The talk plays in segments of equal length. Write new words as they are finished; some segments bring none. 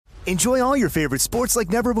Enjoy all your favorite sports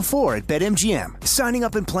like never before at BetMGM. Signing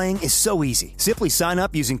up and playing is so easy. Simply sign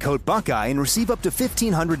up using code Buckeye and receive up to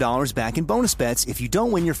 $1,500 back in bonus bets if you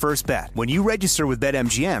don't win your first bet. When you register with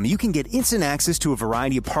BetMGM, you can get instant access to a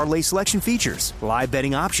variety of parlay selection features, live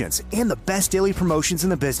betting options, and the best daily promotions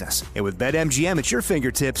in the business. And with BetMGM at your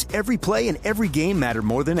fingertips, every play and every game matter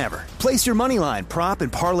more than ever. Place your moneyline, prop,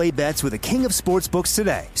 and parlay bets with the king of sportsbooks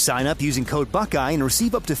today. Sign up using code Buckeye and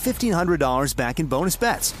receive up to $1,500 back in bonus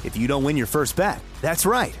bets if you don't win your first bet. That's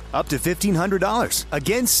right, up to $1,500.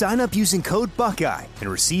 Again, sign up using code Buckeye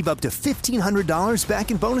and receive up to $1,500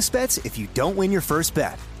 back in bonus bets if you don't win your first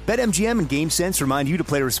bet. BetMGM and GameSense remind you to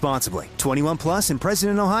play responsibly. 21 plus and present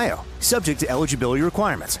in Ohio. Subject to eligibility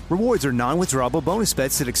requirements. Rewards are non-withdrawable bonus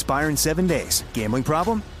bets that expire in 7 days. Gambling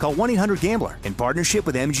problem? Call 1-800-GAMBLER in partnership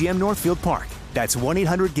with MGM Northfield Park. That's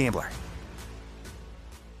 1-800-GAMBLER.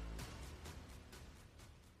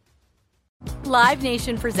 Live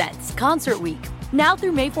Nation presents Concert Week. Now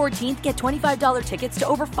through May 14th, get $25 tickets to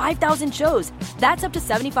over 5,000 shows. That's up to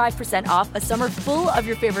 75% off a summer full of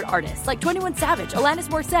your favorite artists like 21 Savage, Alanis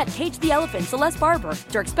Morissette, Cage the Elephant, Celeste Barber,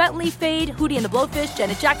 Dierks Bentley, Fade, Hootie and the Blowfish,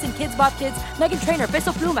 Janet Jackson, Kids Bop Kids, Meghan Trainor,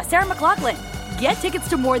 Bissell Pluma, Sarah McLachlan. Get tickets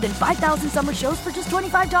to more than 5,000 summer shows for just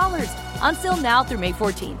 $25. Until now through May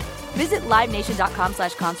 14th. Visit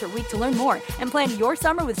LiveNation.com/Concert Week to learn more and plan your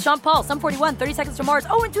summer with Sean Paul, Sum 41, 30 Seconds to Mars,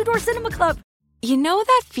 and Two Door Cinema Club. You know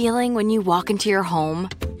that feeling when you walk into your home,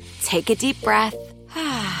 take a deep breath,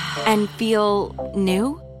 and feel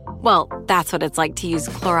new? Well, that's what it's like to use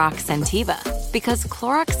Clorox Scentiva. Because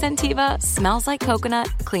Clorox Scentiva smells like coconut,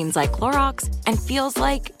 cleans like Clorox, and feels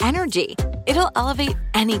like energy. It'll elevate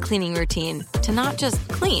any cleaning routine to not just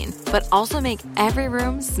clean, but also make every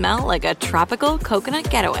room smell like a tropical coconut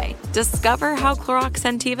getaway. Discover how Clorox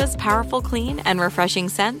Scentiva's powerful clean and refreshing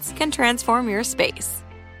scents can transform your space.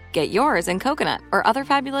 Get yours in coconut or other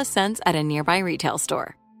fabulous scents at a nearby retail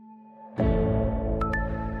store.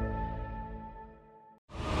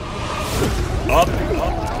 Up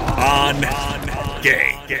on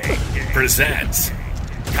Game presents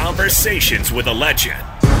Conversations with a Legend.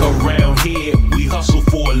 Around here, we hustle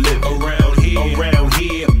for a living. Around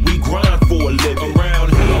here, we grind for a living.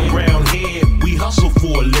 Around here, we hustle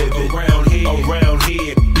for a living. Around here,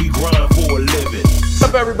 we grind for a living. What's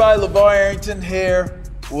up, everybody? LaVar Arrington here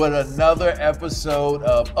with another episode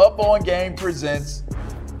of Up on Game presents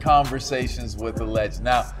Conversations with a Legend.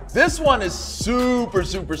 Now, this one is super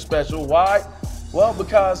special. Why? Well,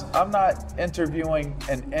 because I'm not interviewing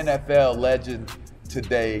an NFL legend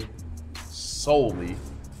today solely.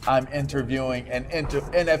 I'm interviewing an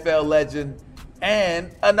NFL legend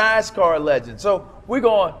and a NASCAR legend. So we're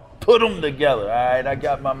going to put them together, all right? I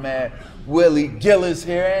got my man Willie Gillus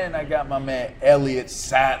here, and I got my man Elliot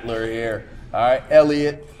Sadler here. All right,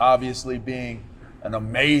 Elliot, obviously being an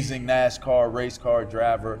amazing NASCAR race car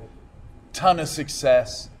driver, ton of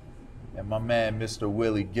success. And my man, Mr.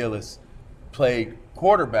 Willie Gillus, played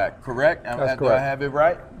quarterback, correct? That's correct. Do I have it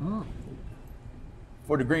right?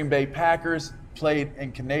 For the Green Bay Packers, played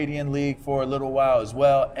in Canadian League for a little while as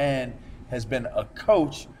well, and has been a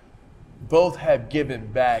coach. Both have given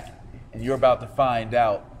back, and you're about to find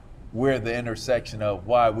out where the intersection of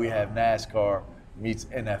why we have NASCAR meets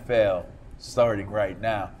NFL starting right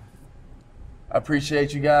now. I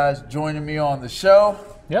appreciate you guys joining me on the show.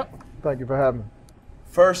 Yep. Thank you for having me.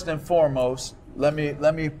 First and foremost, let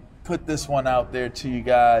me put this one out there to you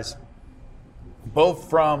guys. Both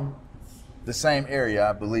from the same area,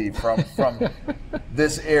 I believe, from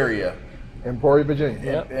this area. Emporia,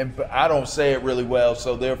 Virginia. And I don't say it really well,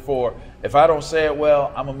 so therefore, if I don't say it well,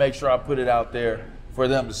 I'm going to make sure I put it out there for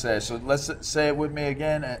them to say it. So let's say it with me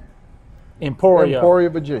again. Emporia,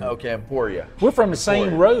 Virginia. Okay, Emporia. We're from the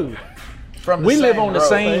same road. We live on the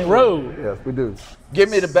same road. Yes, we do. Give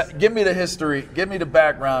me the history. Give me the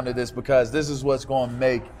background of this, because this is what's going to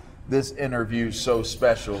make this interview so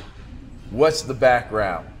special. What's the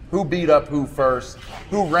background? Who beat up who first?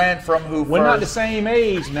 Who ran from who first? We're not the same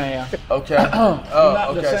age now. Okay.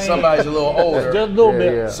 Okay. Somebody's a little older. Just a little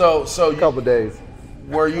bit. Yeah. So a couple of days.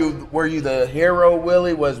 Were you the hero,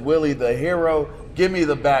 Willie? Was Willie the hero? Give me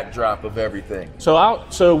the backdrop of everything.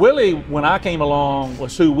 So Willie, when I came along,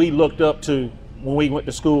 was who we looked up to when we went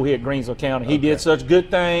to school here at Greensville County. He did such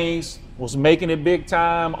good things, was making it big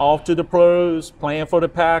time, off to the pros, playing for the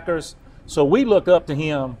Packers. So we looked up to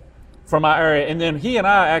him from our area. And then he and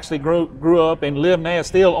I actually grew up and live now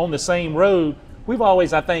still on the same road. We've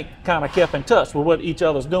always, I think, kind of kept in touch with what each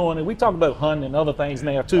other's doing. And we talk about hunting and other things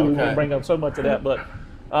now, too. We won't bring up so much of that. But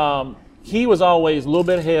he was always a little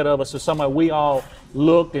bit ahead of us. So somebody we all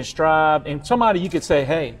looked and strived. And somebody you could say,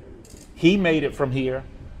 hey, he made it from here.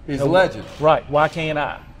 He's a legend. Right. Why can't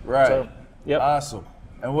I? Right. So, yep. Awesome.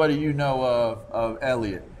 And what do you know of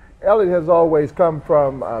Elliot? Elliot has always come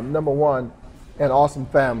from, number one, an awesome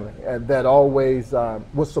family and that always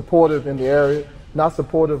was supportive in the area, not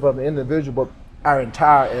supportive of the individual, but our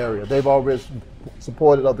entire area. They've always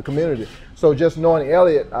supported of the community. So just knowing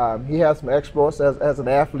Elliot, he has some exploits as an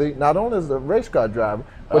athlete, not only as a race car driver,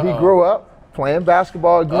 but he grew up playing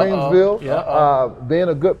basketball at Greensville, being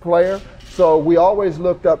a good player. So we always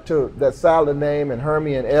looked up to that Sadler name, and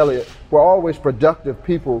Hermie and Elliot were always productive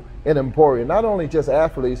people in Emporia, not only just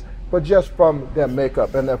athletes, but just from their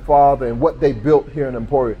makeup and their father and what they built here in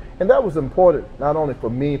Emporia. And that was important, not only for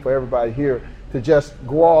me, for everybody here, to just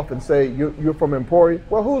go off and say, you're from Emporia?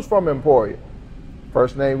 Well, who's from Emporia?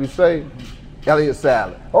 First name we say, Elliot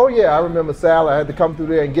Sadler. Oh yeah, I remember Sadler. I had to come through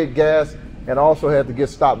there and get gas, and also had to get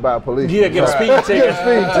stopped by a police. Yeah, get a speeding ticket. Get a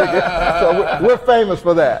speeding ticket. So we're famous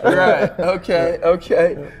for that. Right.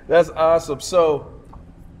 Okay. That's awesome. So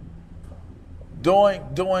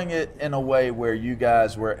doing it in a way where you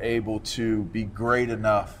guys were able to be great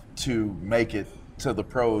enough to make it to the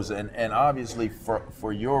pros, and obviously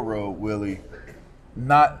for your road, Willie,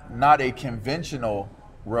 not a conventional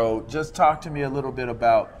road. Just talk to me a little bit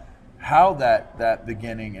about how that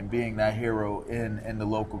beginning and being that hero in the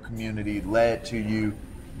local community led to you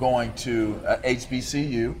going to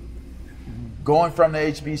HBCU. Going from the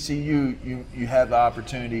HBCU, you had the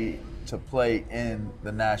opportunity to play in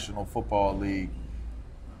the National Football League,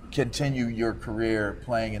 continue your career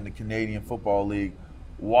playing in the Canadian Football League.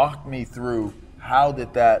 Walk me through how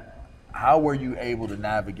were you able to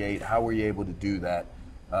navigate, how were you able to do that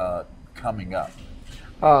coming up?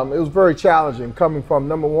 It was very challenging coming from,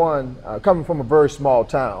 number one, coming from a very small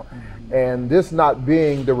town, and this not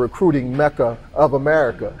being the recruiting mecca of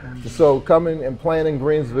America. So coming and playing in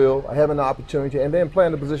Greensville, having the opportunity, and then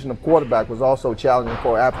playing the position of quarterback was also challenging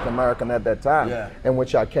for African American at that time, in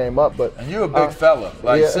which I came up. But and you're a big fella,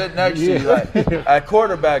 sitting next to you, like at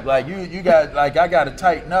quarterback, like you got, like I got to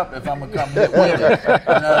tighten up if I'm gonna come hit with it.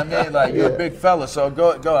 You know what I mean? Like you're a big fella, so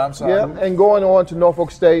go. I'm sorry. Yeah, and going on to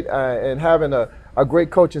Norfolk State and having a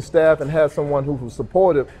great coaching staff and had someone who was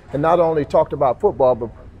supportive and not only talked about football, but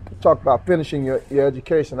talked about finishing your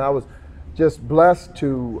education. I was just blessed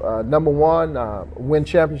to, number one, win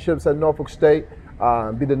championships at Norfolk State,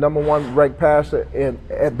 be the number one ranked passer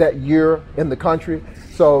at that year in the country.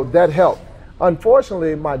 So that helped.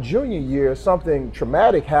 Unfortunately, my junior year, something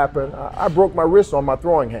traumatic happened. I broke my wrist on my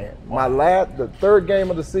throwing hand. The third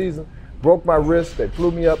game of the season, broke my wrist. They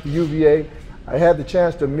flew me up to UVA. I had the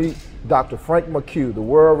chance to meet Dr. Frank McHugh, the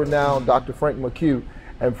world-renowned Dr. Frank McHugh.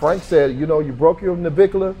 And Frank said, you broke your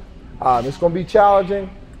navicular. It's going to be challenging,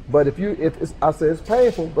 but I said, it's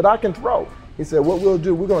painful, but I can throw. He said, what we'll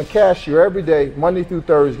do, we're going to cast you every day, Monday through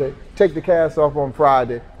Thursday, take the cast off on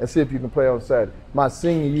Friday, and see if you can play on Saturday. My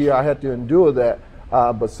senior year, I had to endure that,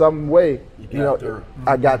 but some way,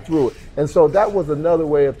 I got through it. And so that was another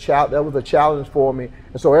way that was a challenge for me.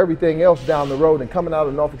 And so everything else down the road and coming out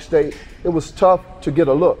of Norfolk State, it was tough to get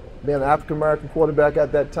a look, being an African-American quarterback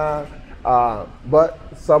at that time. But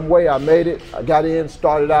some way I made it. I got in,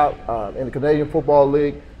 started out in the Canadian Football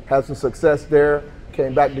League, had some success there,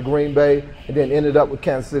 came back to Green Bay, and then ended up with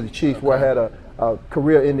Kansas City Chiefs, where I had a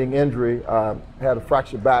career-ending injury, had a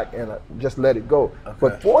fractured back, and I just let it go. Okay.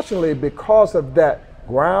 But fortunately, because of that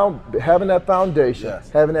having that foundation,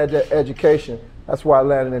 having that education, that's why I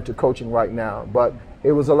landed into coaching right now. But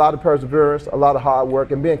it was a lot of perseverance, a lot of hard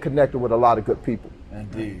work, and being connected with a lot of good people.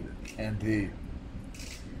 Indeed.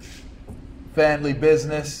 Family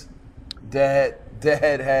business. Dad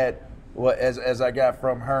had as I got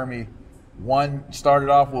from Hermie, started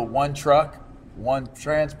off with one truck, one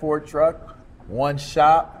transport truck, one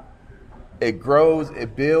shop. It grows,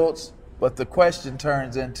 it builds, but the question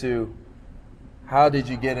turns into, how did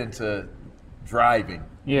you get into driving?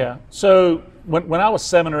 Yeah. So when I was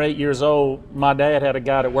 7 or 8 years old, my dad had a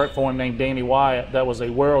guy that worked for him named Danny Wyatt that was a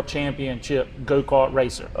world championship go-kart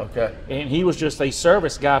racer. Okay. And he was just a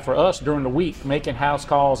service guy for us during the week, making house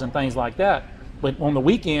calls and things like that. But on the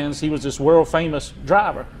weekends, he was this world famous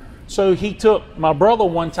driver. So he took my brother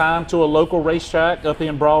one time to a local racetrack up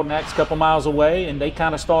in Broadnax, a couple miles away, and they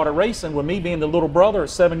kind of started racing with me being the little brother at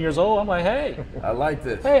 7 years old. I'm like, hey. I like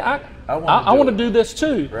this. Hey, I want to do this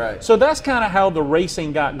too. Right. So that's kind of how the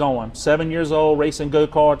racing got going. 7 years old, racing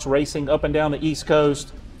go-karts, racing up and down the East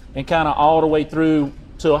Coast, and kind of all the way through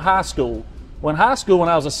to high school. When I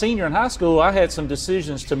was a senior in high school, I had some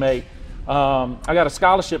decisions to make. I got a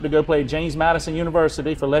scholarship to go play at James Madison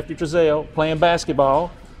University for Lefty Driesell, playing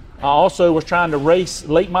basketball. I also was trying to race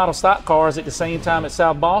late model stock cars at the same time at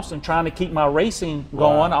South Boston, trying to keep my racing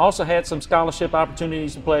going. Wow. I also had some scholarship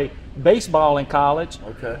opportunities to play baseball in college.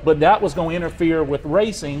 Okay. But that was going to interfere with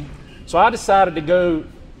racing. So I decided to go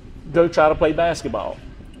try to play basketball.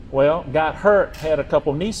 Well, got hurt, had a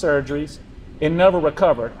couple knee surgeries, and never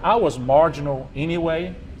recovered. I was marginal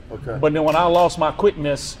anyway. Okay. But then when I lost my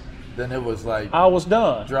quickness, then it was like I was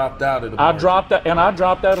done. Dropped out of the I dropped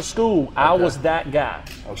out of school. Okay. I was that guy.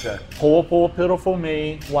 Okay. Poor, pitiful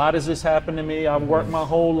me. Why does this happen to me? I've worked my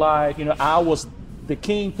whole life. I was the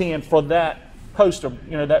kingpin for that poster,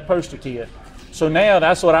 that poster kid. So now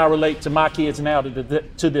that's what I relate to my kids now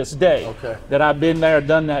to this day. Okay. That I've been there,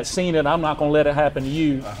 done that, seen it. I'm not going to let it happen to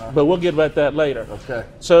you, but we'll get about that later. Okay.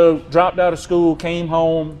 So dropped out of school, came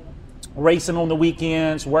home, racing on the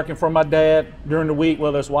weekends, working for my dad during the week,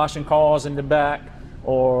 whether it's washing cars in the back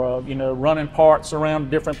or, running parts around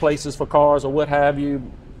different places for cars or what have you,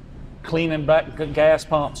 cleaning back gas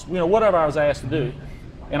pumps, whatever I was asked to do.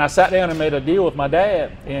 And I sat down and made a deal with my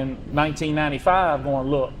dad in 1995 going,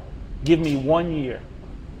 look, give me 1 year.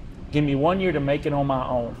 Give me 1 year to make it on my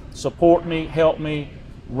own. Support me, help me,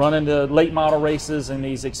 running the late model races and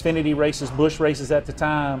these Xfinity races, Busch races at the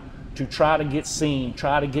time, to try to get seen,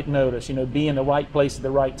 try to get noticed, be in the right place at the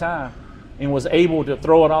right time. And was able to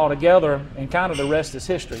throw it all together, and kind of the rest is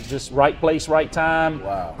history. Just right place, right time.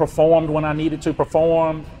 Wow. Performed when I needed to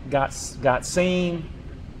perform, got seen,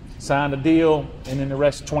 signed a deal, and then the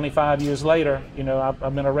rest 25 years later,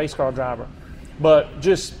 I've been a race car driver. But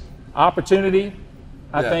just opportunity,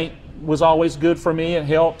 I think, was always good for me. It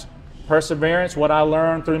helped. Perseverance, what I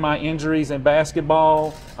learned through my injuries in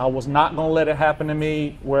basketball, I was not going to let it happen to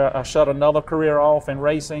me where I shut another career off in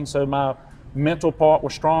racing. So my mental part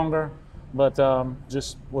was stronger, but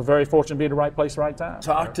just was very fortunate to be at the right place, right time.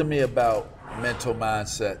 Talk to me about mental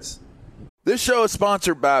mindsets. This show is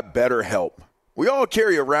sponsored by BetterHelp. We all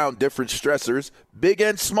carry around different stressors, big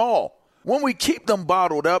and small. When we keep them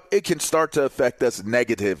bottled up, it can start to affect us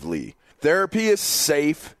negatively. Therapy is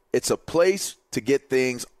safe. It's a place to get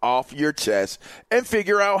things off your chest and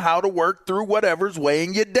figure out how to work through whatever's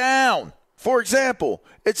weighing you down. For example,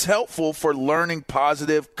 it's helpful for learning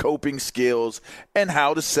positive coping skills and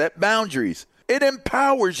how to set boundaries. It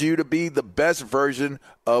empowers you to be the best version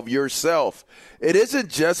of yourself. It isn't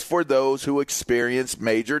just for those who experience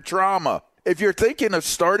major trauma. If you're thinking of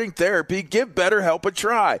starting therapy, give BetterHelp a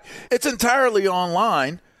try. It's entirely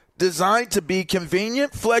online, designed to be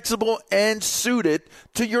convenient, flexible, and suited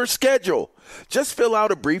to your schedule. Just fill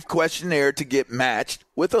out a brief questionnaire to get matched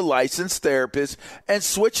with a licensed therapist and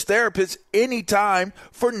switch therapists anytime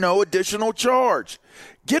for no additional charge.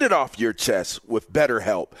 Get it off your chest with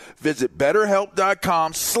BetterHelp. Visit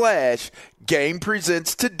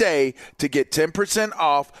BetterHelp.com/GamePresents today to get 10%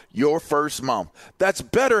 off your first month. That's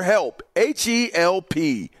BetterHelp,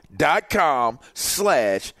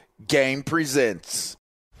 HELP.com/GamePresents.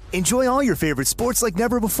 Enjoy all your favorite sports like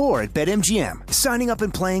never before at BetMGM. Signing up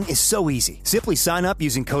and playing is so easy. Simply sign up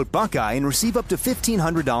using code Buckeye and receive up to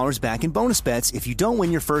 $1,500 back in bonus bets if you don't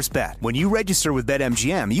win your first bet. When you register with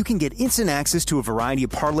BetMGM, you can get instant access to a variety of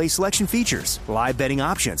parlay selection features, live betting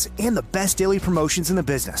options, and the best daily promotions in the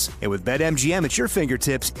business. And with BetMGM at your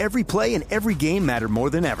fingertips, every play and every game matter more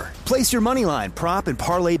than ever. Place your moneyline, prop, and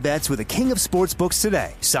parlay bets with the king of sportsbooks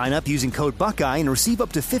today. Sign up using code Buckeye and receive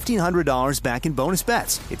up to $1,500 back in bonus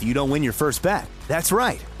bets if you don't win your first bet. That's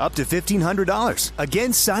right, up to $1,500.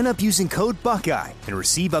 Again, sign up using code Buckeye and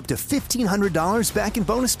receive up to $1,500 back in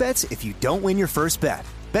bonus bets if you don't win your first bet.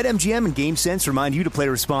 BetMGM and GameSense remind you to play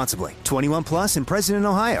responsibly. 21 plus and present in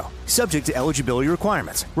Ohio. Subject to eligibility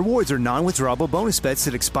requirements. Rewards are non-withdrawable bonus bets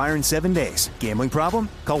that expire in 7 days. Gambling problem?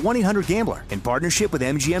 Call 1-800-GAMBLER in partnership with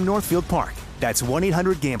MGM Northfield Park. That's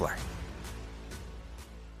 1-800-GAMBLER.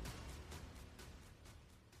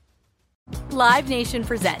 Live Nation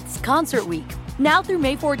presents Concert Week. Now through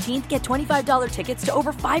May 14th, get $25 tickets to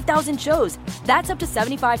over 5,000 shows. That's up to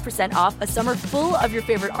 75% off a summer full of your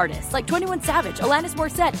favorite artists like 21 Savage, Alanis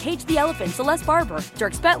Morissette, Cage the Elephant, Celeste Barber,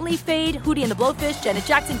 Dierks Bentley, Fade, Hootie and the Blowfish, Janet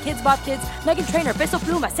Jackson, Kids Bop Kids, Meghan Trainor, Peso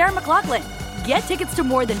Pluma, Sarah McLachlan. Get tickets to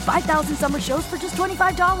more than 5,000 summer shows for just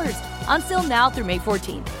 $25. Until now through May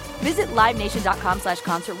 14th. Visit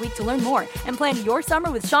LiveNation.com/Concert Week to learn more and plan your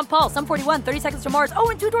summer with Sean Paul, Sum 41, 30 Seconds to Mars,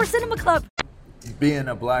 and Two Door Cinema Club. Being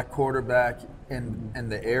a black quarterback in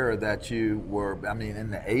the era that you were,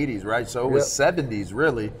 in the 80s, right? So it was 70s,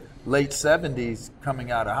 really. Late 70s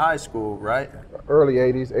coming out of high school, right? Early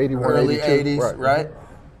 80s, 81, Early 82. 80s, right?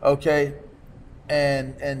 Okay.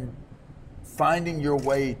 And finding your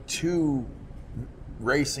way to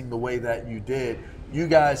racing the way that you did, you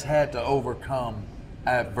guys had to overcome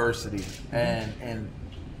adversity. And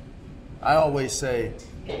I always say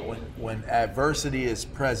when adversity is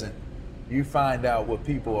present, you find out what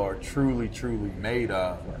people are truly, truly made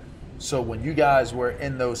of. So when you guys were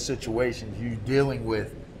in those situations, you dealing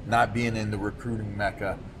with not being in the recruiting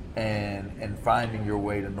mecca and finding your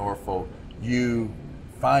way to Norfolk, you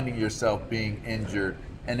finding yourself being injured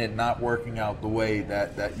and it not working out the way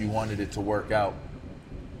that you wanted it to work out.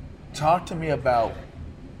 Talk to me about,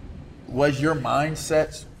 was your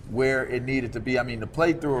mindset where it needed to be? I mean, to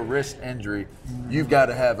play through a wrist injury, you've got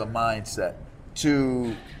to have a mindset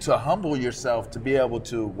to humble yourself, to be able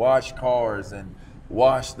to wash cars and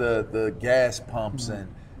wash the gas pumps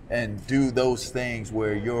and do those things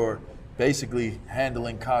where you're basically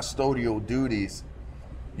handling custodial duties.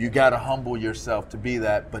 You got to humble yourself to be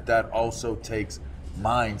that, but that also takes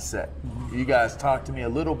mindset. You guys talk to me a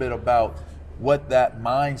little bit about what that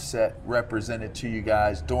mindset represented to you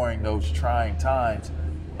guys during those trying times,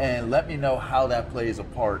 and let me know how that plays a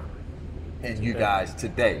part in you guys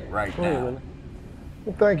today, right now.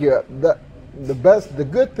 Well, thank you. The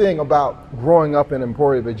good thing about growing up in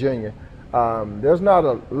Emporia, Virginia, there's not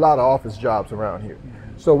a lot of office jobs around here.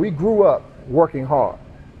 So we grew up working hard.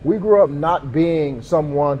 We grew up not being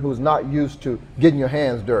someone who's not used to getting your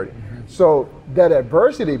hands dirty. So that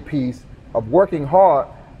adversity piece of working hard,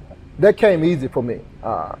 that came easy for me.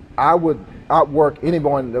 I would outwork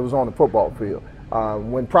anyone that was on the football field.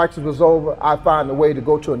 When practice was over, I'd find a way to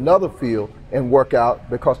go to another field and work out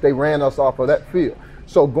because they ran us off of that field.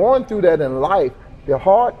 So going through that in life, the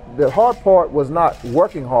hard part was not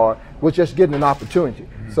working hard, was just getting an opportunity.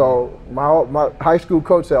 So my high school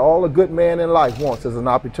coach said, all a good man in life wants is an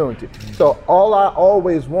opportunity. So all I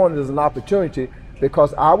always wanted is an opportunity,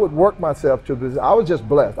 because I would work myself to this. I was just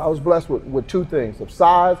blessed. I was blessed with two things, of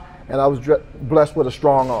size, and I was blessed with a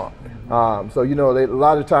strong arm. So, a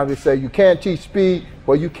lot of times they say you can't teach speed,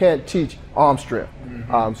 but you can't teach arm strength.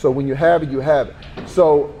 So when you have it, you have it.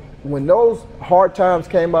 So when those hard times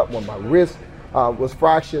came up, when my wrist was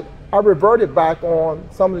fractured, I reverted back on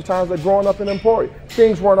some of the times that growing up in Emporia.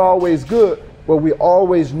 Things weren't always good, but we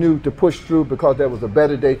always knew to push through because there was a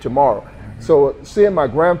better day tomorrow. So seeing my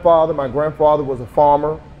grandfather was a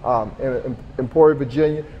farmer in Emporia,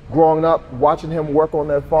 Virginia. Growing up, watching him work on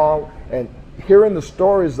that farm and hearing the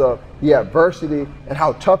stories of the adversity and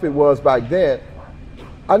how tough it was back then,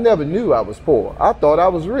 I never knew I was poor. I thought I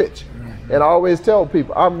was rich. And I always tell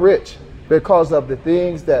people I'm rich because of the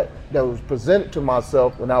things that was presented to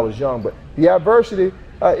myself when I was young. But the adversity,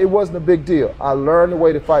 it wasn't a big deal. I learned the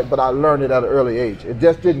way to fight, but I learned it at an early age. It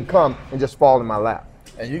just didn't come and just fall in my lap.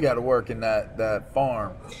 And you got to work in that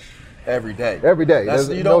farm every day. Every day.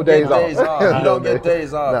 You don't get days off. You don't get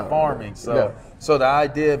days off farming. So the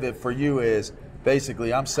idea of it for you is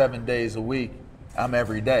basically I'm 7 days a week. I'm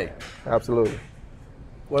every day. Absolutely.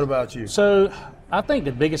 What about you? So I think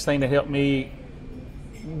the biggest thing that helped me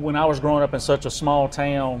when I was growing up in such a small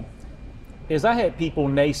town is I had people,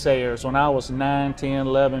 naysayers, when I was 9, 10,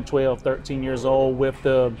 11, 12, 13 years old with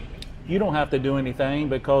the, you don't have to do anything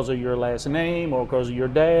because of your last name or because of your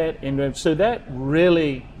dad. And so that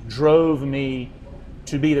really drove me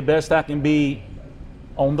to be the best I can be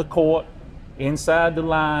on the court, inside the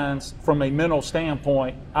lines. From a mental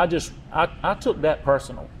standpoint, I took that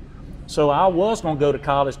personal. So I was going to go to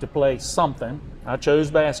college to play something. I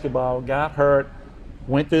chose basketball, got hurt,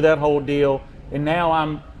 went through that whole deal, and now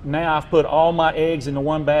I've put all my eggs in the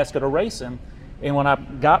one basket of racing. And when I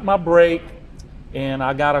got my break, and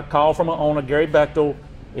I got a call from an owner, Gary Bechtel,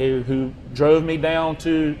 who drove me down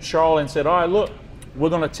to Charlotte and said, all right, look, we're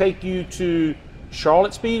going to take you to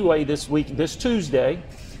Charlotte Speedway this Tuesday,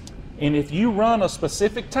 and if you run a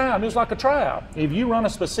specific time, it was like a tryout. If you run a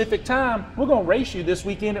specific time, we're going to race you this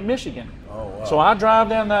weekend at Michigan. Oh, wow. So I drive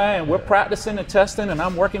down there, and we're practicing and testing, and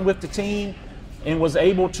I'm working with the team, and was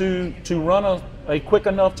able to run a quick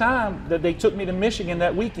enough time that they took me to Michigan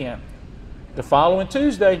that weekend. The following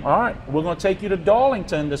Tuesday, all right, we're going to take you to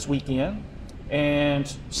Darlington this weekend,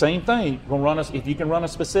 and same thing. If you can run a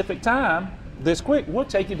specific time this quick, we'll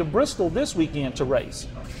take you to Bristol this weekend to race.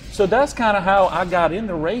 So that's kind of how I got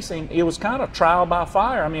into racing. It was kind of trial by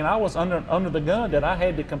fire. I mean, I was under the gun that I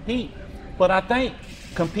had to compete. But I think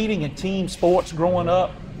competing in team sports growing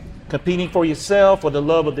up, competing for yourself, for the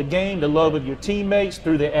love of the game, the love of your teammates,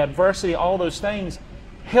 through the adversity, all those things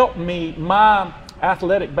helped me. My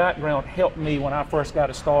athletic background helped me when I first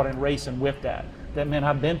got started racing with that. That meant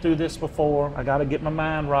I've been through this before. I got to get my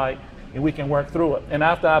mind right, and we can work through it. And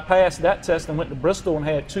after I passed that test and went to Bristol and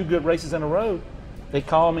had 2 good races in a row, they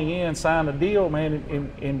called me in, signed a deal, man,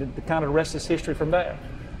 and the kind of rest is history from there.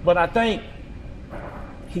 But I think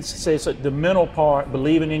he says the mental part,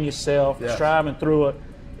 believing in yourself, striving through it,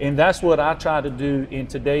 and that's what I try to do in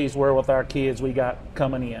today's world with our kids we got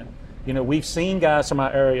coming in. We've seen guys from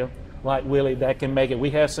our area like Willie that can make it.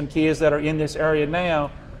 We have some kids that are in this area now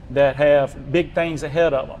that have big things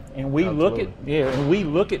ahead of them. And we look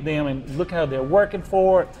at them and look how they're working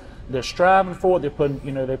for it, they're striving for it,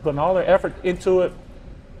 they're putting all their effort into it.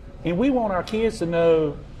 And we want our kids to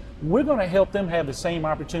know we're going to help them have the same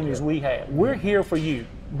opportunities we had. We're here for you.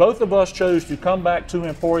 Both of us chose to come back to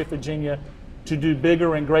Emporia, Virginia to do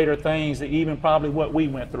bigger and greater things than even probably what we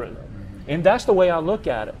went through. And that's the way I look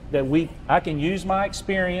at it, that I can use my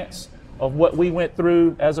experience of what we went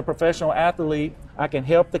through as a professional athlete. I can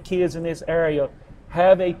help the kids in this area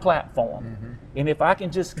have a platform. And if I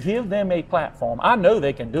can just give them a platform, I know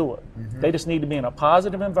they can do it. They just need to be in a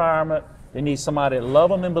positive environment. They need somebody to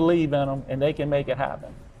love them and believe in them, and they can make it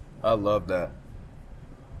happen. I love that.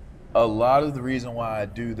 A lot of the reason why I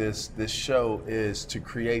do this show is to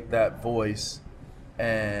create that voice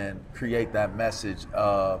and create that message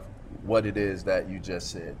of what it is that you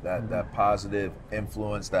just said, that positive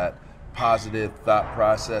influence, that positive thought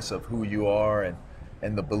process of who you are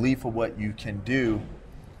and the belief of what you can do.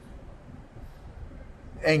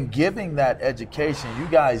 And giving that education, you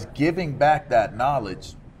guys giving back that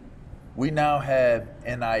knowledge. We now have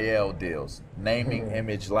NIL deals, naming,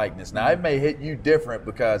 image, likeness. Now, it may hit you different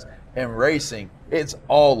because in racing, it's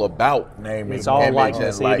all about naming, image, and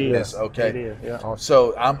likeness. Okay. It is, yeah.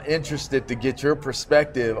 So I'm interested to get your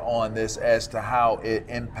perspective on this as to how it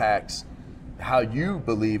impacts, how you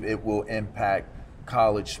believe it will impact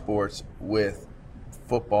college sports with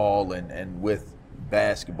football and with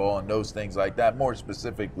basketball and those things like that. More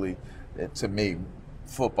specifically, to me,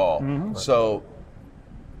 football. So.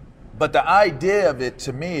 But the idea of it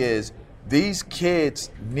to me is these kids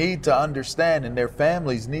need to understand, and their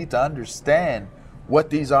families need to understand what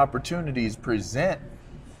these opportunities present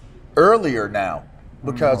earlier now.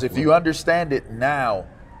 Because if you understand it now,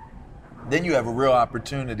 then you have a real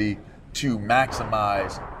opportunity to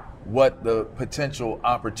maximize what the potential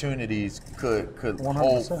opportunities could 100%.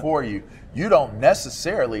 hold for you. You don't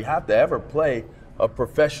necessarily have to ever play a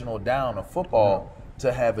professional down of football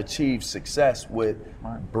to have achieved success with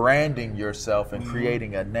branding yourself and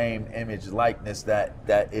creating a name, image, likeness that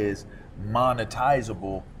is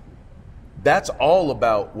monetizable. That's all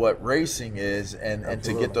about what racing is and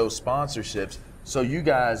to get those sponsorships. So you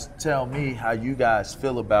guys tell me how you guys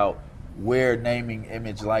feel about where naming,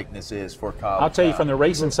 image, likeness is for college. I'll tell you from the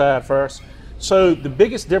racing side first. So the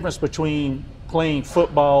biggest difference between playing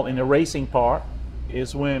football and the racing part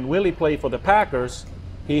is when Willie played for the Packers,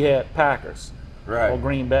 he had Packers. Or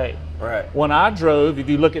Green Bay. When I drove, if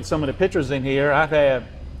you look at some of the pictures in here, I've had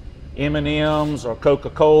M&M's or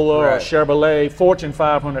Coca-Cola or Chevrolet, Fortune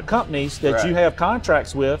 500 companies that you have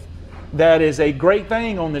contracts with. That is a great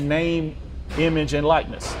thing on the name, image, and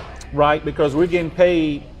likeness, right? Because we're getting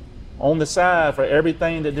paid on the side for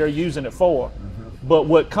everything that they're using it for. But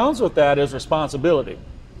what comes with that is responsibility.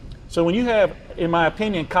 So when you have, in my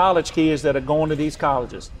opinion, college kids that are going to these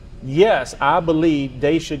colleges, yes, I believe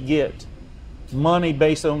they should get money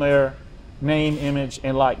based on their name, image,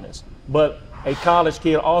 and likeness. But a college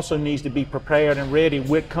kid also needs to be prepared and ready.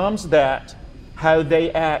 Where comes that, how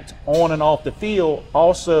they act on and off the field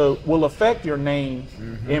also will affect your name,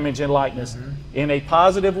 image, and likeness in a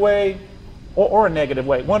positive way or a negative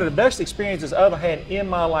way. One of the best experiences I ever had in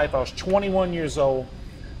my life, I was 21 years old.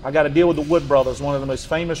 I got to deal with the Wood Brothers, one of the most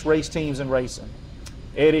famous race teams in racing.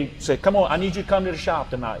 Eddie said, come on, I need you to come to the shop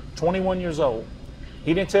tonight. 21 years old.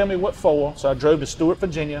 He didn't tell me what for, so I drove to Stewart,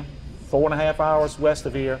 Virginia, 4.5 hours west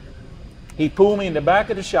of here. He pulled me in the back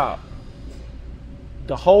of the shop.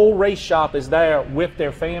 The whole race shop is there with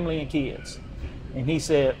their family and kids. And he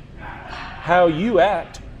said, how you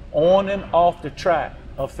act on and off the track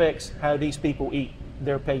affects how these people eat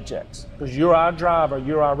their paychecks. Because you're our driver,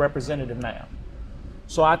 you're our representative now.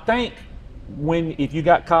 So I think if you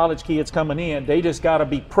got college kids coming in, they just got to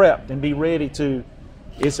be prepped and be ready to.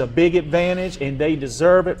 It's a big advantage, and they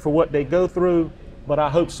deserve it for what they go through, but I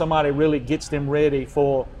hope somebody really gets them ready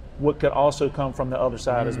for what could also come from the other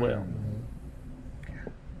side as well.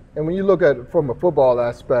 And when you look at it from a football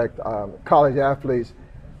aspect, college athletes,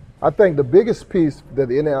 I think the biggest piece that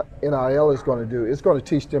the NIL is going to do is going to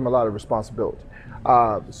teach them a lot of responsibility.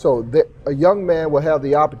 So that a young man will have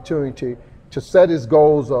the opportunity to set his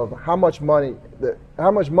goals of how much money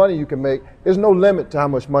you can make. There's no limit to how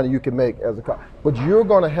much money you can make as a college. But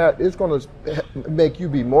it's going to make you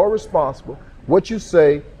be more responsible, what you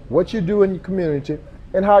say, what you do in your community,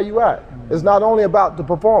 and how you act. It's not only about the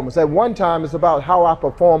performance. At one time, it's about how I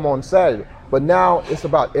perform on Saturday. But now it's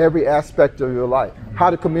about every aspect of your life, how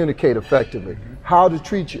to communicate effectively, how to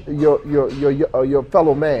treat your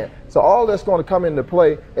fellow man. So all that's going to come into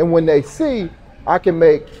play. And when they see, I can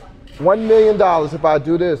make $1 million if I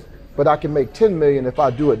do this, but I can make $10 million if I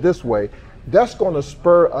do it this way, that's going to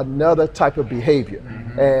spur another type of behavior.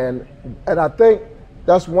 And I think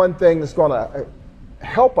that's one thing that's going to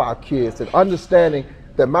help our kids in understanding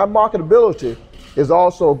that my marketability is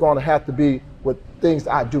also going to have to be with things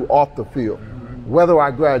I do off the field. Whether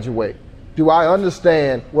I graduate, do I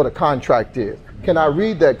understand what a contract is? Can I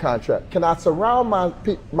read that contract? Can I surround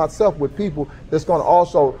myself with people that's going to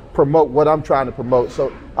also promote what I'm trying to promote?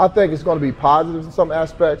 So I think it's going to be positive in some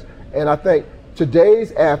aspects. And I think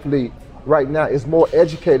today's athlete right now is more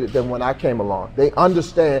educated than when I came along. They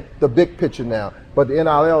understand the big picture now. But the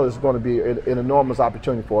NIL is going to be an enormous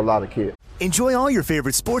opportunity for a lot of kids. Enjoy all your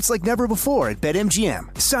favorite sports like never before at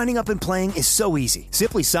BetMGM. Signing up and playing is so easy.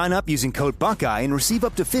 Simply sign up using code Buckeye and receive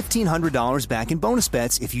up to $1,500 back in bonus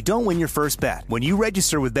bets if you don't win your first bet. When you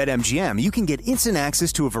register with BetMGM, you can get instant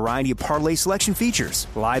access to a variety of parlay selection features,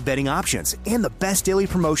 live betting options, and the best daily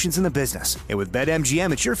promotions in the business. And with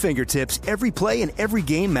BetMGM at your fingertips, every play and every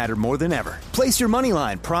game matter more than ever. Place your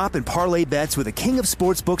moneyline, prop, and parlay bets with the king of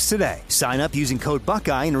sportsbooks today. Sign up using code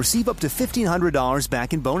Buckeye and receive up to $1,500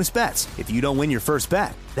 back in bonus bets if you don't win your first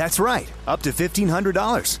bet. That's right, up to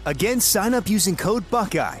 $1,500. Again, sign up using code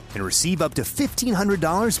Buckeye and receive up to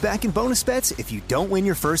 $1,500 back in bonus bets if you don't win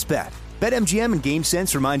your first bet. BetMGM and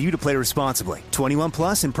GameSense remind you to play responsibly. 21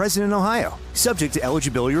 plus and present in Ohio. Subject to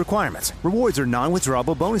eligibility requirements. Rewards are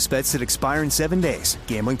non-withdrawable bonus bets that expire in 7 days.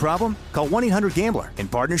 Gambling problem? Call 1-800-GAMBLER in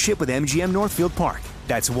partnership with MGM Northfield Park.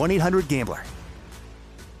 That's 1-800-GAMBLER.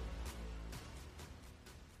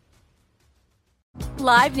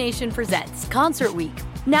 Live Nation presents Concert Week.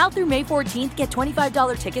 Now through May 14th, get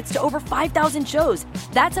 $25 tickets to over 5,000 shows.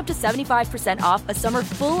 That's up to 75% off a summer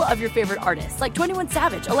full of your favorite artists like 21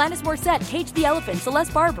 Savage, Alanis Morissette, Cage the Elephant,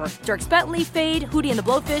 Celeste Barber, Dierks Bentley, Fade, Hootie and the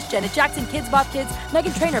Blowfish, Janet Jackson, Kids Bop Kids,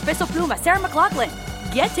 Meghan Trainor, Peso Pluma, Sarah McLachlan.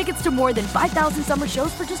 Get tickets to more than 5,000 summer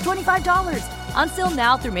shows for just $25. Until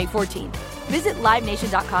now through May 14th. Visit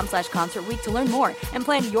LiveNation.com/Concert Week to learn more and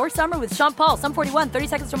plan your summer with Sean Paul, Sum 41, 30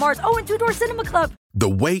 Seconds to Mars, and Two Door Cinema Club. The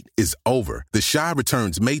wait is over. The Chi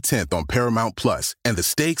returns May 10th on Paramount Plus, and the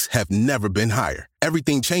stakes have never been higher.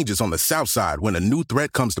 Everything changes on the South Side when a new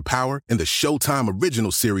threat comes to power in the Showtime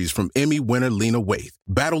original series from Emmy winner Lena Waithe.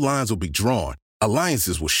 Battle lines will be drawn,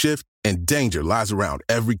 alliances will shift, and danger lies around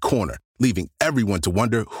every corner, leaving everyone to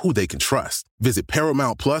wonder who they can trust. Visit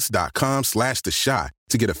ParamountPlus.com/The Chi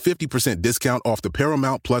to get a 50% discount off the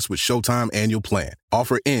Paramount Plus with Showtime annual plan.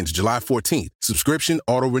 Offer ends July 14th. Subscription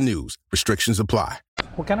auto-renews. Restrictions apply.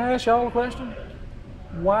 Well, can I ask y'all a question?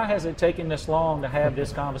 Why has it taken this long to have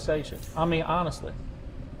this conversation? I mean, honestly.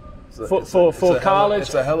 For college,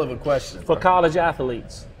 it's a hell of a question. For college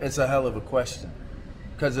athletes. It's a hell of a question.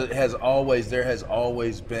 Because there has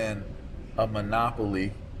always been a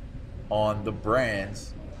monopoly on the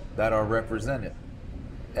brands that are represented.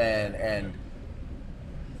 And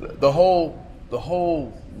the whole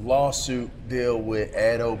lawsuit deal with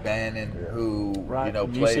Ed O'Bannon, who played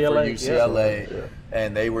for UCLA,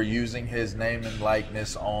 and they were using his name and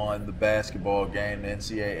likeness on the basketball game, the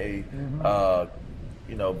NCAA,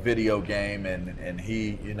 video game, and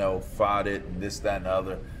he fought it and this, that, and the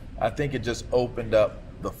other. I think it just opened up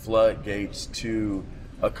the floodgates to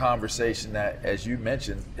a conversation that, as you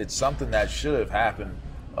mentioned, it's something that should have happened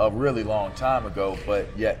a really long time ago, but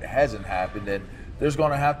yet hasn't happened. And there's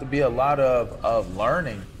going to have to be a lot of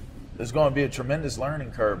learning. There's going to be a tremendous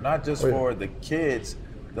learning curve, not just for the kids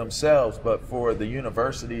themselves, but for the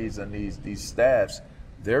universities and these staffs.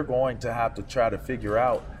 They're going to have to try to figure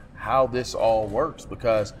out how this all works,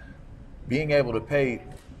 because being able to pay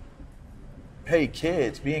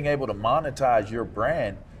kids, being able to monetize your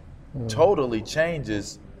brand totally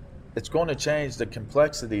changes. It's going to change the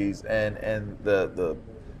complexities and the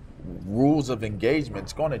rules of engagement.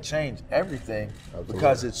 It's going to change everything. Absolutely.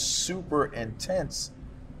 Because it's super intense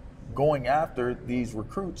going after these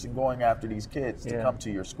recruits and going after these kids to come to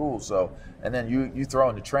your school. So, and then you throw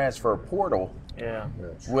in the transfer portal,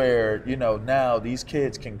 where now these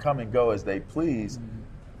kids can come and go as they please.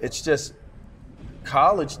 It's just,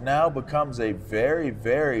 college now becomes a very,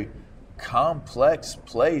 very complex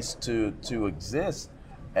place to exist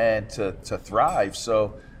and to thrive.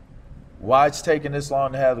 So why it's taking this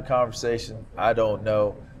long to have the conversation, I don't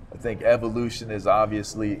know. I think evolution is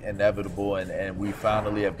obviously inevitable, and we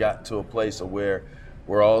finally have gotten to a place where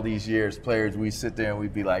all these years, players, we sit there and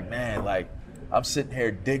we'd be like, man, like, I'm sitting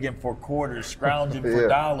here digging for quarters, scrounging for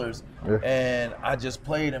dollars, and I just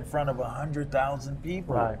played in front of 100,000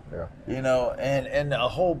 people. Right. Yeah. And a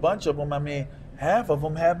whole bunch of them, I mean, half of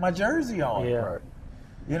them have my jersey on. Yeah.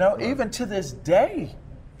 Right. Even to this day,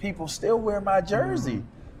 people still wear my jersey.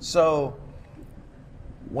 So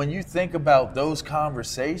when you think about those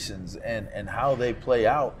conversations and how they play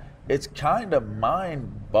out, it's kind of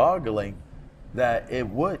mind-boggling that it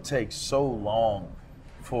would take so long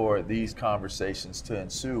for these conversations to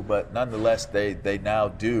ensue, but nonetheless, they now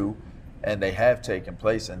do, and they have taken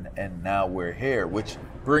place, and now we're here, which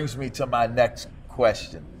brings me to my next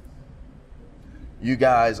question. You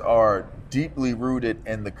guys are deeply rooted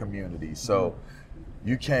in the community. So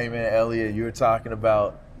you came in, Elliot, you were talking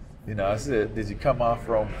about, I said, did you come off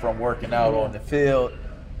from working out on the field?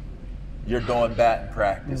 You're doing batting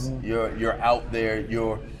practice. You're out there.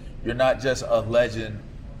 You're not just a legend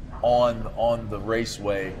on the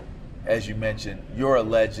raceway, as you mentioned. You're a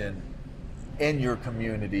legend in your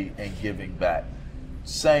community and giving back.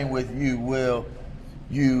 Same with you, Will.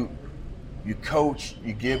 You coach,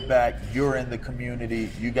 you give back, you're in the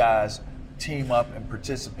community. You guys team up and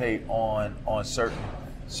participate on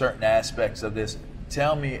certain aspects of this.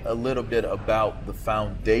 Tell me a little bit about the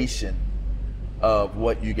foundation of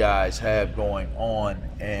what you guys have going on,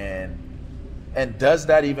 and does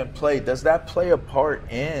that play a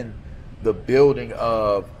part in the building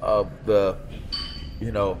of the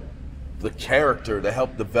the character, to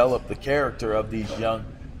help develop the character of these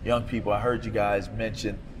young people? I heard you guys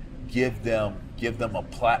mention give them a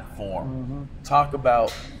platform. Talk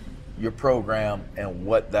about your program and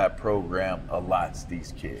what that program allots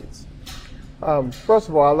these kids. First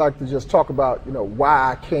of all, I'd like to just talk about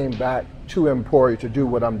why I came back to Emporia to do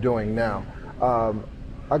what I'm doing now.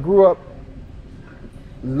 I grew up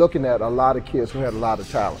looking at a lot of kids who had a lot of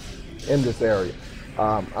talent in this area.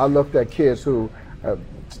 I looked at kids who,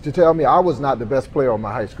 to tell me I was not the best player on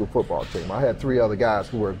my high school football team. I had 3 other guys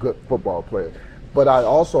who were good football players. But I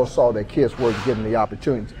also saw that kids weren't getting the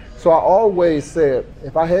opportunities. So I always said,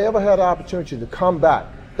 if I ever had an opportunity to come back,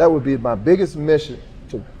 that would be my biggest mission,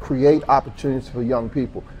 to create opportunities for young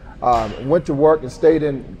people. Went to work and stayed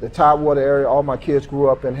in the Tidewater area. All my kids grew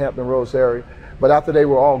up in Hampton Roads area. But after they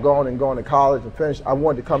were all gone and going to college and finished, I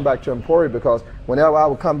wanted to come back to Emporia, because whenever I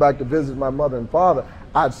would come back to visit my mother and father,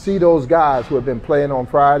 I'd see those guys who had been playing on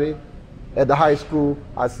Friday at the high school.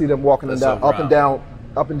 I'd see them walking up and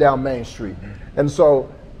down Main Street. And so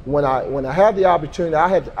when I had the opportunity,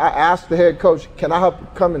 I asked the head coach, can I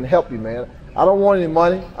come and help you, man? I don't want any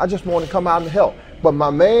money. I just want to come out and help. But my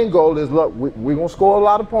main goal is, look, we're going to score a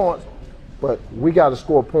lot of points, but we got to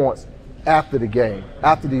score points after the game,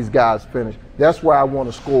 after these guys finish. That's where I want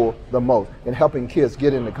to score the most, in helping kids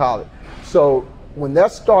get into college. So when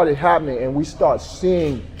that started happening and we start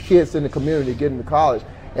seeing kids in the community get into college,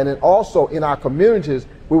 and then also in our communities,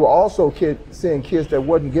 we were also seeing kids that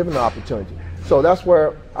wasn't given the opportunity. So that's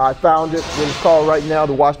where I founded what is called right now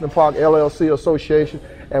the Washington Park LLC Association,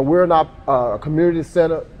 and we're in our community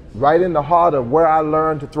center right in the heart of where I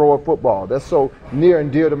learned to throw a football. That's so near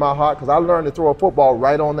and dear to my heart, because I learned to throw a football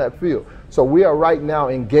right on that field. So we are right now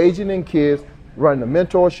engaging in kids, running the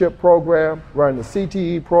mentorship program, running the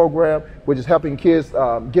CTE program, which is helping kids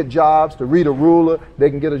get jobs, to read a ruler, they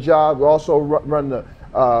can get a job. We also run the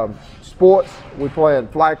sports. We're playing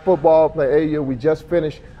flag football, playing AU. We just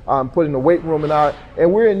finished putting the weight room in our,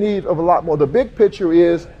 and we're in need of a lot more. The big picture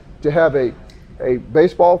is to have a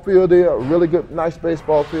baseball field there, a really good, nice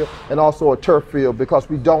baseball field, and also a turf field, because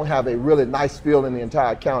we don't have a really nice field in the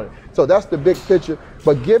entire county. So that's the big picture,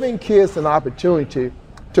 but giving kids an opportunity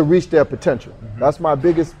to reach their potential. That's my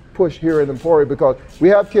biggest push here in Emporia, because we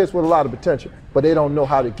have kids with a lot of potential, but they don't know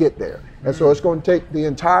how to get there. And so it's going to take the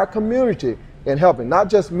entire community in helping, not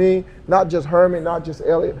just me, not just Herman, not just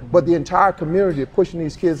Elliot, but the entire community, pushing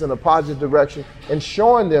these kids in a positive direction and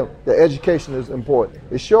showing them that education is important.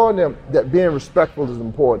 It's showing them that being respectful is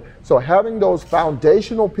important. So having those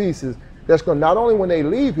foundational pieces, that's going to, not only when they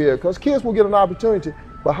leave here, because kids will get an opportunity,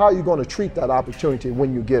 but how are you going to treat that opportunity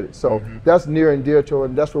when you get it? So that's near and dear to it,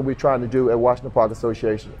 and that's what we're trying to do at Washington Park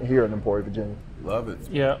Association here in Emporia, Virginia. Love it.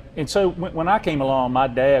 Yeah, and so when I came along, my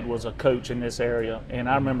dad was a coach in this area, and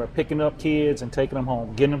I remember picking up kids and taking them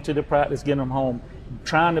home, getting them to the practice, getting them home,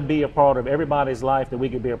 trying to be a part of everybody's life that we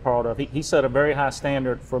could be a part of. He set a very high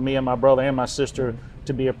standard for me and my brother and my sister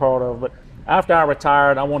to be a part of. But after I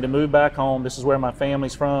retired, I wanted to move back home. This is where my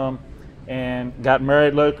family's from, and got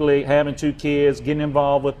married locally, having 2 kids, getting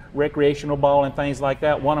involved with recreational ball and things like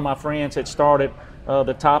that. One of my friends had started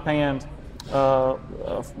the Top Hand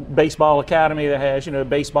baseball academy that has,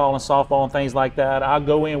 baseball and softball and things like that. I'll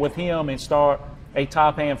go in with him and start a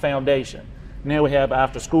Top Hand Foundation. Now we have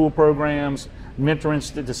after school programs,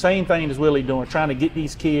 mentoring, the same thing as Willie doing, trying to get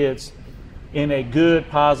these kids in a good,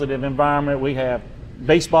 positive environment. We have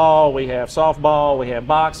baseball, we have softball, we have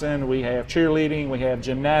boxing, we have cheerleading, we have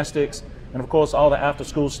gymnastics, and of course all the after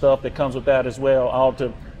school stuff that comes with that as well, all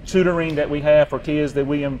the tutoring that we have for kids that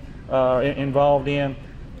we are involved in.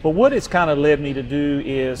 But what it's kind of led me to do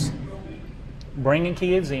is bringing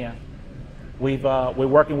kids in. We're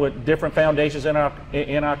working with different foundations in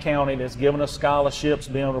our county that's giving us scholarships,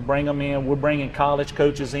 being able to bring them in. We're bringing college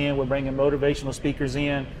coaches in. We're bringing motivational speakers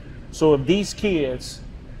in. So if these kids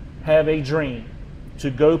have a dream to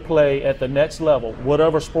go play at the next level,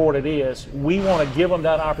 whatever sport it is, we want to give them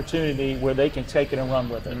that opportunity where they can take it and run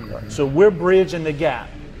with it. Mm-hmm. So we're bridging the gap.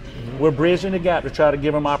 Mm-hmm. We're bridging the gap to try to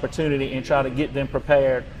give them opportunity and try to get them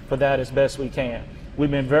prepared for that as best we can.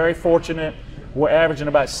 We've been very fortunate. We're averaging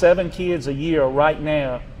about 7 kids a year right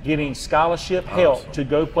now getting scholarship help to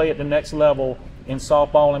go play at the next level in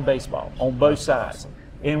softball and baseball on both sides.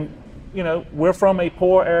 And you know, we're from a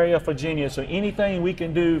poor area of Virginia, so anything we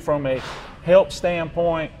can do from a help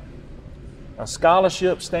standpoint, a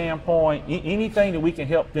scholarship standpoint, anything that we can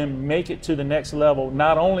help them make it to the next level.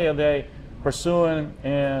 Not only are they pursuing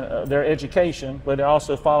their education, but they're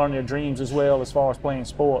also following their dreams as well as far as playing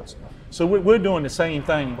sports. So we're doing the same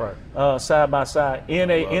thing side by side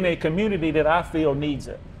in a community that I feel needs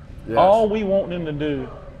it. Yes. All we want them to do,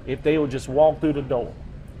 if they will just walk through the door.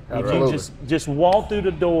 If you just walk through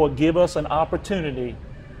the door, give us an opportunity.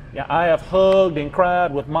 Yeah, I have hugged and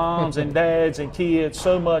cried with moms and dads and kids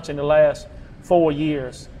so much in the last 4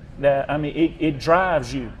 years that, I mean, it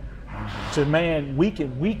drives you to, man, we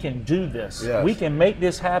can do this. Yes. We can make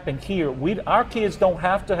this happen here. Our kids don't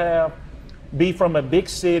have to be from a big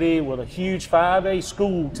city with a huge 5A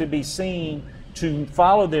school to be seen to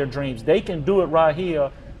follow their dreams. They can do it right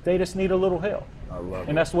here. They just need a little help. I love it.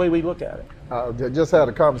 And that's the way we look at it. I just had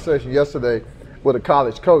a conversation yesterday with a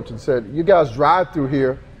college coach and said, you guys drive through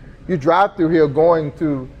here. You drive through here going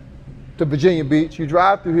to Virginia Beach. You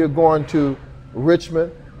drive through here going to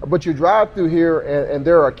Richmond. But you drive through here and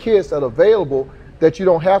there are kids that are available that you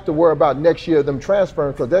don't have to worry about next year them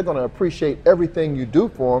transferring because they're going to appreciate everything you do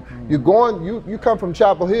for them. Mm-hmm. You come from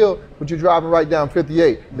Chapel Hill, but you're driving right down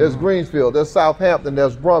 58. Mm-hmm. There's Greensfield, there's Southampton,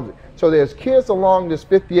 there's Brunswick. So there's kids along this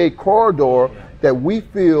 58 corridor that we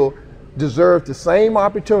feel deserve the same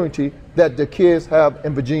opportunity that the kids have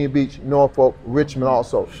in Virginia Beach, Norfolk, Richmond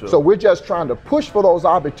also. Sure. So we're just trying to push for those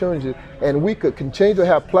opportunities, and we could continue to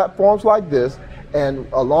have platforms like this and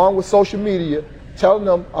along with social media, telling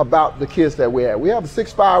them about the kids that we have. We have a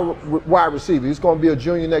 6'5" wide receiver. He's going to be a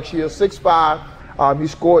junior next year, 6'5". He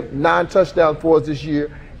scored 9 touchdowns for us this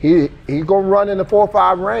year. He's going to run in the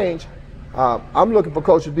 4-5 range. I'm looking for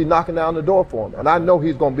coaches to be knocking down the door for him, and I know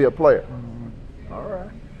he's going to be a player. Mm-hmm. All right.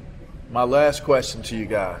 My last question to you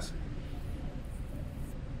guys.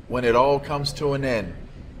 When it all comes to an end,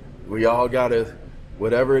 we all got to,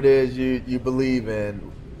 whatever it is you believe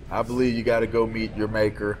in, I believe you got to go meet your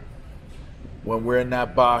maker. When we're in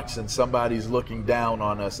that box and somebody's looking down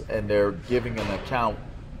on us and they're giving an account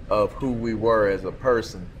of who we were as a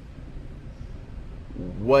person,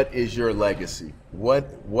 what is your legacy?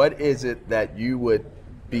 What is it that you would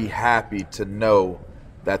be happy to know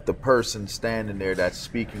that the person standing there that's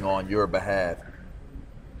speaking on your behalf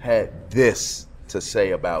had this to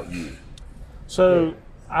say about you? So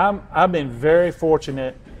I've been very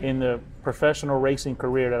fortunate in the professional racing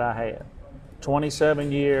career that I had.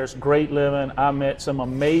 27 years, great living. I met some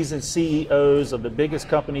amazing CEOs of the biggest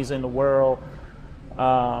companies in the world.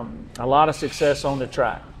 A lot of success on the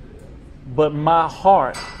track. But my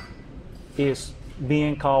heart is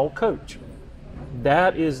being called coach.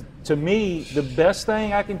 That is, to me, the best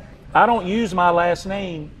thing I don't use my last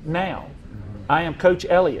name now. I am Coach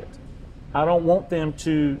Elliot. I don't want them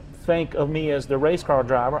to think of me as the race car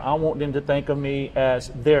driver. I want them to think of me as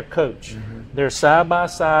their coach. Mm-hmm. They're side by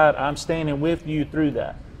side. I'm standing with you through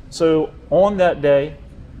that. So on that day,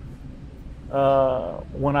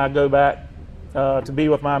 when I go back to be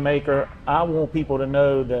with my maker, I want people to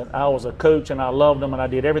know that I was a coach and I loved them and I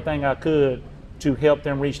did everything I could to help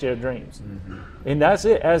them reach their dreams. Mm-hmm. And that's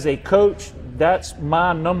it. As a coach, that's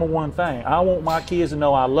my number one thing. I want my kids to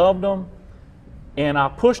know I loved them. And I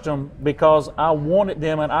pushed them because I wanted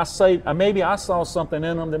them, and I say maybe I saw something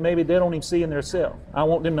in them that maybe they don't even see in themselves. I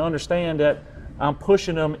want them to understand that I'm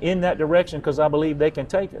pushing them in that direction because I believe they can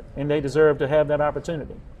take it, and they deserve to have that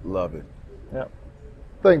opportunity. Love it. Yep.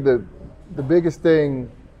 I think the biggest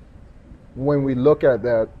thing when we look at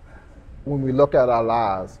that, when we look at our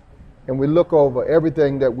lives, and we look over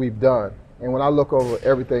everything that we've done, and when I look over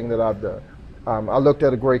everything that I've done, I looked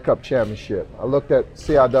at a Grey Cup championship. I looked at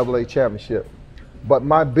CIAA championship. But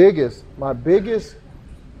my biggest,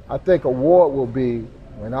 I think, award will be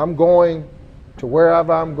when I'm going to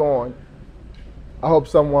wherever I'm going, I hope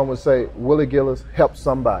someone would say, Willie Gillus helped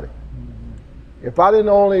somebody. Mm-hmm. If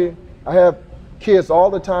I have kids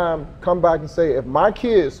all the time come back and say, if my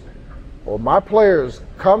kids or my players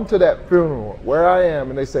come to that funeral where I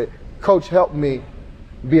am and they say, Coach helped me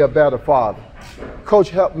be a better father, Coach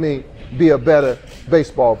helped me be a better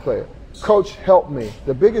baseball player. Coach helped me.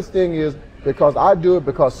 The biggest thing is because I do it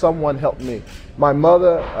because someone helped me. My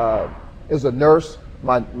mother is a nurse.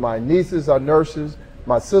 My nieces are nurses.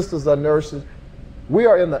 My sisters are nurses. We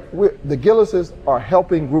are the Gilluses are a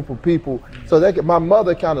helping group of people. So my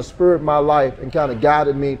mother kind of spurred my life and kind of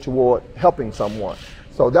guided me toward helping someone.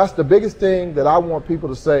 So that's the biggest thing that I want people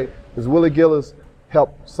to say is Willie Gillus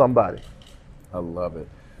helped somebody. I love it.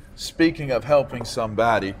 Speaking of helping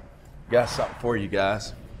somebody, got something for you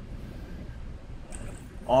guys.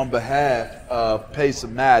 On behalf of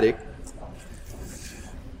Pace-O-Matic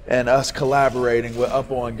and us collaborating with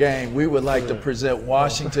Up On Game, we would like to present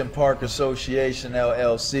Washington Park Association,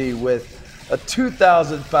 LLC, with a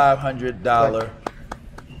 $2,500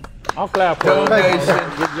 I'll clap for donation.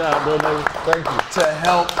 Good job, brother. Thank you. To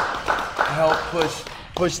help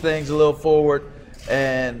push things a little forward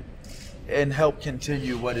and help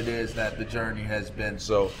continue what it is that the journey has been.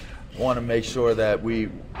 So I want to make sure that we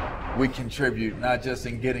contribute, not just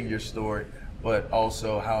in getting your story, but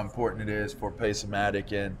also how important it is for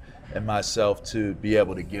Pace-O-Matic and myself to be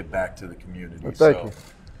able to give back to the community. Well,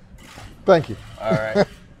 thank you. All right.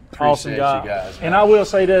 Awesome job. You guys, and I will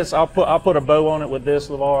say this, I'll put a bow on it with this,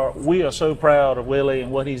 LaVar. We are so proud of Willie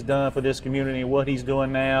and what he's done for this community and what he's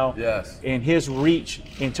doing now. Yes. And his reach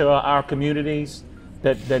into our communities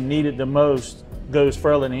that need it the most goes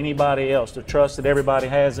further than anybody else. The trust that everybody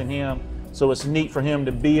has in him. So it's neat for him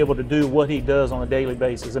to be able to do what he does on a daily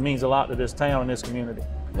basis. It means a lot to this town and this community.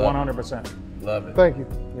 100%. Love it. Thank you.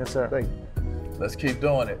 Yes, sir. Thank you. Let's keep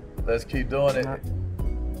doing it. Let's keep doing it.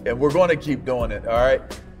 And we're going to keep doing it, all right?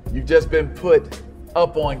 You've just been put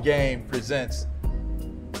Up On Game presents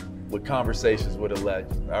with Conversations with a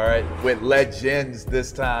Legend, all right? With legends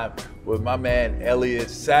this time, with my man Elliot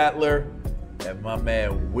Sadler and my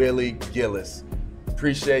man Willie Gillus.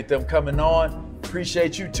 Appreciate them coming on.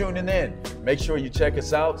 Appreciate you tuning in. Make sure you check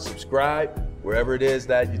us out, subscribe. Wherever it is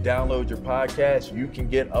that you download your podcast, you can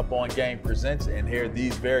get Up On Game Presents and hear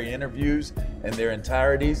these very interviews in their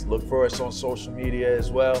entirities. Look for us on social media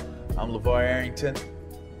as well. I'm LaVar Arrington.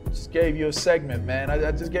 Just gave you a segment, man.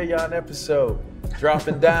 I just gave y'all an episode.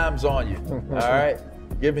 Dropping dimes on you, all right?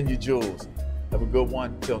 Giving you jewels. Have a good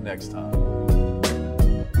one. Till next time.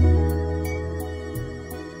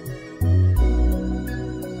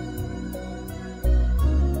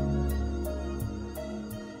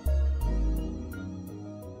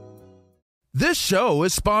 This show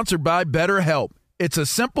is sponsored by BetterHelp. It's a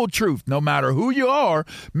simple truth. No matter who you are,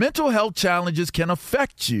 mental health challenges can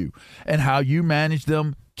affect you, and how you manage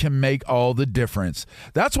them can make all the difference.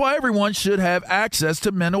 That's why everyone should have access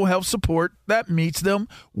to mental health support that meets them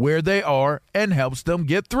where they are and helps them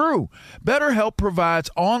get through. BetterHelp provides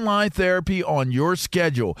online therapy on your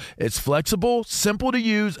schedule. It's flexible, simple to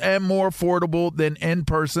use, and more affordable than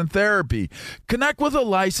in-person therapy. Connect with a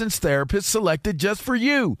licensed therapist selected just for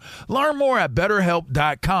you. Learn more at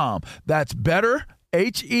BetterHelp.com. That's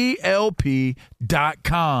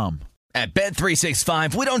BetterHelp.com. At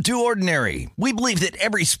Bet365, we don't do ordinary. We believe that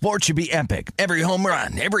every sport should be epic. Every home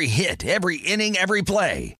run, every hit, every inning, every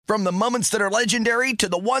play. From the moments that are legendary to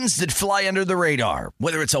the ones that fly under the radar.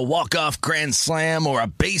 Whether it's a walk-off grand slam or a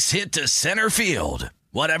base hit to center field.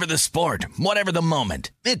 Whatever the sport, whatever the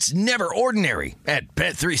moment. It's never ordinary at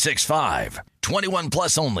Bet365. 21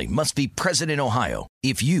 plus only. Must be present in Ohio.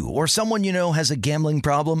 If you or someone you know has a gambling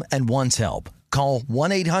problem and wants help, call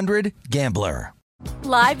 1-800-GAMBLER.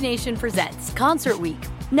 Live Nation presents Concert Week.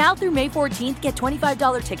 Now through May 14th, get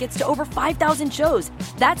 $25 tickets to over 5,000 shows.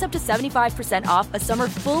 That's up to 75% off a summer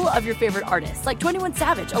full of your favorite artists like 21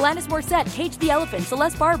 Savage, Alanis Morissette, Cage the Elephant,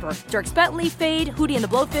 Celeste Barber, Dierks Bentley, Fade, Hootie and the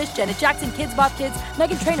Blowfish, Janet Jackson, Kids Bop Kids,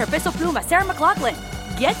 Meghan Trainor, Peso Pluma, Sarah McLachlan.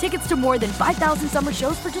 Get tickets to more than 5,000 summer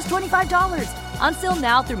shows for just $25. On sale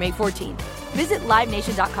now through May 14th. Visit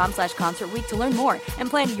LiveNation.com/Concert Week to learn more and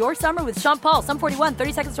plan your summer with Sean Paul, Sum 41,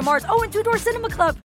 30 Seconds to Mars, and Two Door Cinema Club.